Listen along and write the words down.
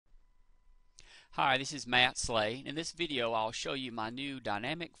Hi, this is Matt Slay. In this video I'll show you my new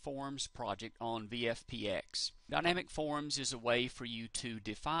Dynamic Forms project on VFPX. Dynamic Forms is a way for you to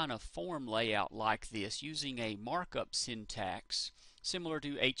define a form layout like this using a markup syntax similar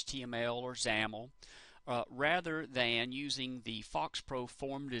to HTML or XAML rather than using the FoxPro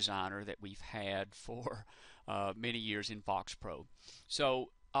form designer that we've had for many years in FoxPro.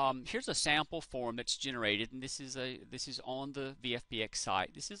 So here's a sample form that's generated, and this is on the VFPX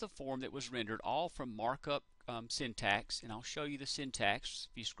site. This is a form that was rendered all from markup syntax, and I'll show you the syntax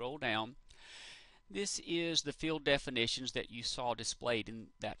if you scroll down. This is the field definitions that you saw displayed in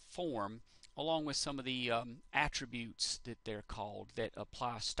that form, along with some of the attributes that they're called that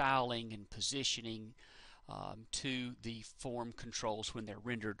apply styling and positioning to the form controls when they're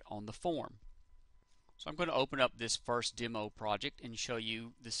rendered on the form. So I'm going to open up this first demo project and show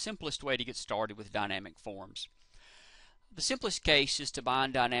you the simplest way to get started with dynamic forms. The simplest case is to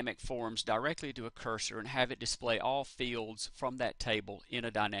bind dynamic forms directly to a cursor and have it display all fields from that table in a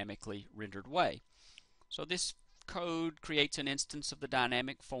dynamically rendered way. So this code creates an instance of the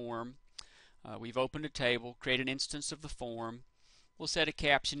dynamic form. We've opened a table, create an instance of the form. We'll set a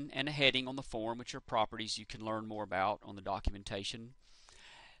caption and a heading on the form, which are properties you can learn more about on the documentation.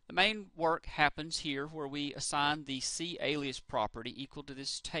 The main work happens here where we assign the CAlias property equal to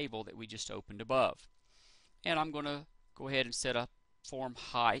this table that we just opened above. And I'm going to go ahead and set a form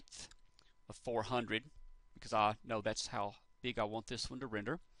height of 400 because I know that's how big I want this one to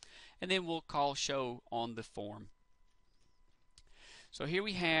render. And then we'll call show on the form. So here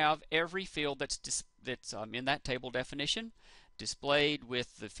we have every field that's in that table definition displayed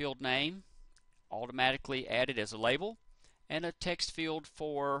with the field name automatically added as a label, and a text field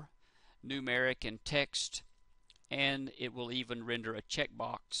for numeric and text, and it will even render a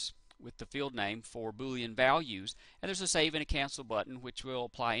checkbox with the field name for Boolean values, and there's a save and a cancel button which will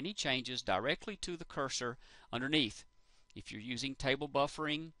apply any changes directly to the cursor underneath. If you're using table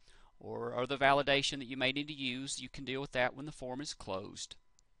buffering or other validation that you may need to use, you can deal with that when the form is closed.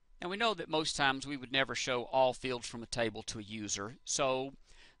 Now we know that most times we would never show all fields from a table to a user, so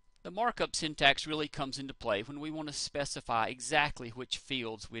the markup syntax really comes into play when we want to specify exactly which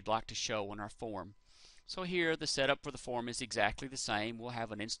fields we'd like to show on our form. So here the setup for the form is exactly the same. We'll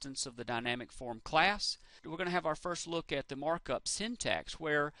have an instance of the dynamic form class. We're going to have our first look at the markup syntax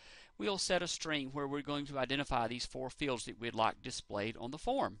where we'll set a string where we're going to identify these four fields that we'd like displayed on the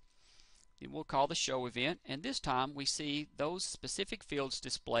form. Then we'll call the show event, and this time we see those specific fields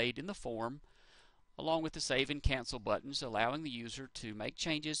displayed in the form along with the save and cancel buttons, allowing the user to make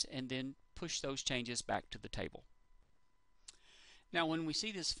changes and then push those changes back to the table. Now when we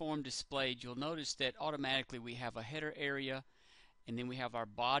see this form displayed, you'll notice that automatically we have a header area, and then we have our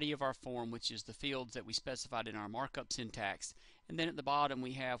body of our form, which is the fields that we specified in our markup syntax, and then at the bottom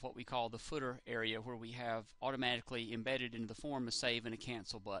we have what we call the footer area, where we have automatically embedded into the form a save and a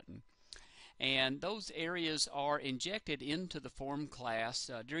cancel button. And those areas are injected into the form class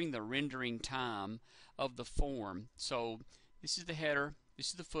during the rendering time of the form. So this is the header, this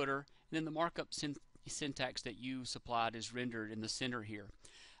is the footer, and then the markup syntax that you supplied is rendered in the center here.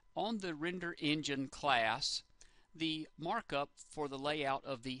 On the render engine class, the markup for the layout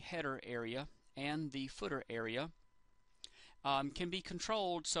of the header area and the footer area can be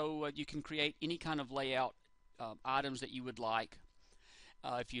controlled so you can create any kind of layout items that you would like.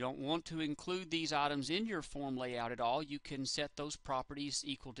 If you don't want to include these items in your form layout at all, you can set those properties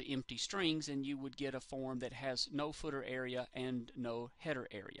equal to empty strings, and you would get a form that has no footer area and no header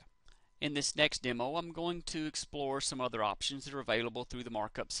area. In this next demo, I'm going to explore some other options that are available through the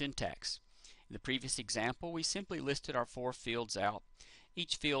markup syntax. In the previous example, we simply listed our four fields out.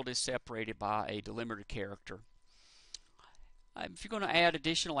 Each field is separated by a delimiter character. If you're going to add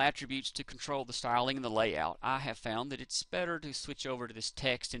additional attributes to control the styling and the layout, I have found that it's better to switch over to this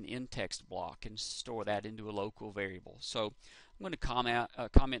text and in-text block and store that into a local variable. So I'm going to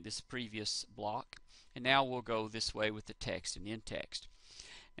comment this previous block, and now we'll go this way with the text and in-text.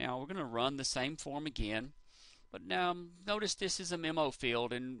 Now we're going to run the same form again, but now notice this is a memo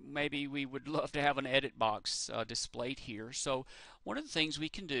field, and maybe we would love to have an edit box displayed here. So one of the things we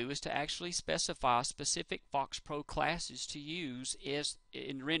can do is to actually specify specific FoxPro classes to use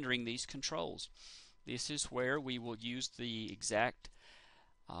in rendering these controls. This is where we will use the exact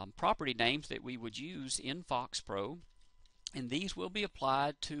property names that we would use in FoxPro, and these will be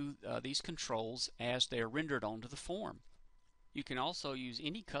applied to these controls as they're rendered onto the form. You can also use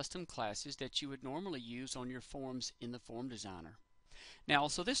any custom classes that you would normally use on your forms in the form designer. Now,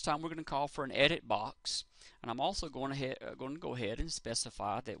 so this time we're going to call for an edit box, and I'm also going to go ahead and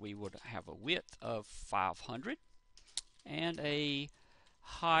specify that we would have a width of 500 and a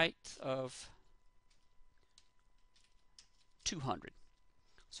height of 200.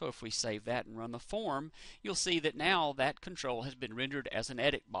 So if we save that and run the form, you'll see that now that control has been rendered as an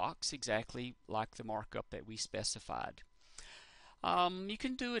edit box, exactly like the markup that we specified. You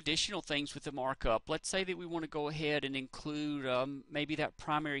can do additional things with the markup. Let's say that we want to go ahead and include maybe that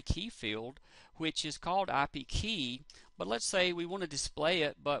primary key field, which is called IP key, but let's say we want to display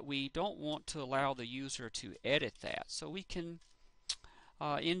it, but we don't want to allow the user to edit that. So we can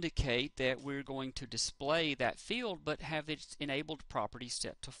indicate that we're going to display that field but have its enabled property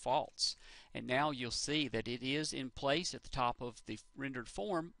set to false. And now you'll see that it is in place at the top of the rendered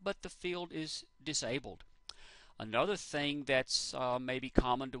form, but the field is disabled. Another thing that's maybe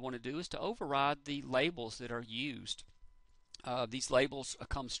common to want to do is to override the labels that are used. These labels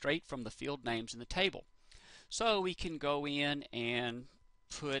come straight from the field names in the table. So we can go in and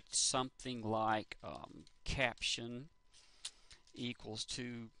put something like caption equals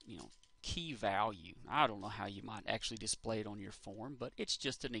to, key value. I don't know how you might actually display it on your form, but it's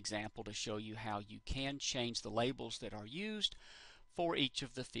just an example to show you how you can change the labels that are used for each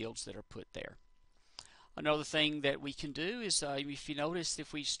of the fields that are put there. Another thing that we can do is, if you notice,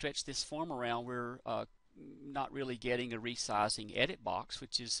 if we stretch this form around, we're not really getting a resizing edit box,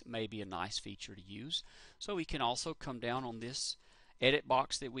 which is maybe a nice feature to use. So we can also come down on this edit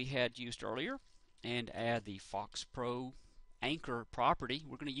box that we had used earlier and add the FoxPro anchor property.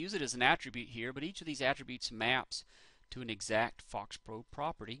 We're going to use it as an attribute here, but each of these attributes maps to an exact FoxPro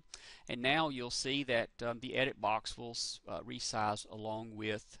property. And now you'll see that the edit box will resize along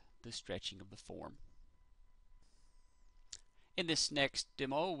with the stretching of the form. In this next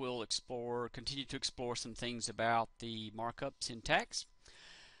demo, we'll continue to explore some things about the markup syntax.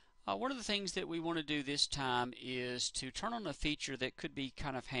 One of the things that we want to do this time is to turn on a feature that could be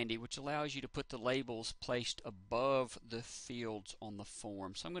kind of handy, which allows you to put the labels placed above the fields on the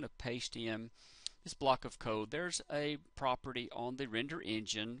form. So I'm going to paste in this block of code. There's a property on the render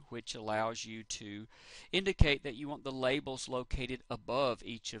engine which allows you to indicate that you want the labels located above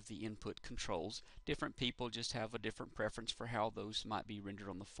each of the input controls. Different people just have a different preference for how those might be rendered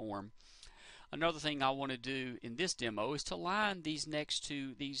on the form. Another thing I want to do in this demo is to line these next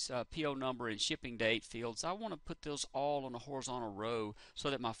to these PO number and shipping date fields. I want to put those all on a horizontal row so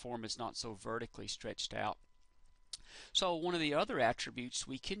that my form is not so vertically stretched out. So one of the other attributes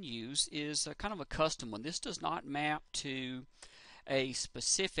we can use is kind of a custom one. This does not map to a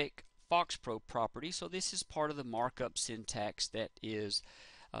specific FoxPro property, so this is part of the markup syntax that is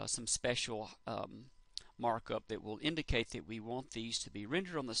some special markup that will indicate that we want these to be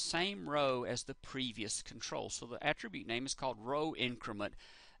rendered on the same row as the previous control. So the attribute name is called row increment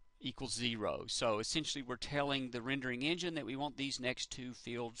equals 0. So essentially we're telling the rendering engine that we want these next two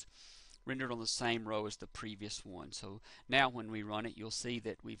fields rendered on the same row as the previous one. So now when we run it, you'll see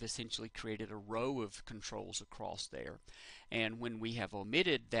that we've essentially created a row of controls across there. And when we have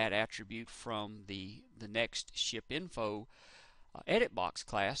omitted that attribute from the next ship info edit box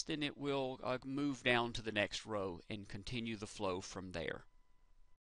class, then it will move down to the next row and continue the flow from there.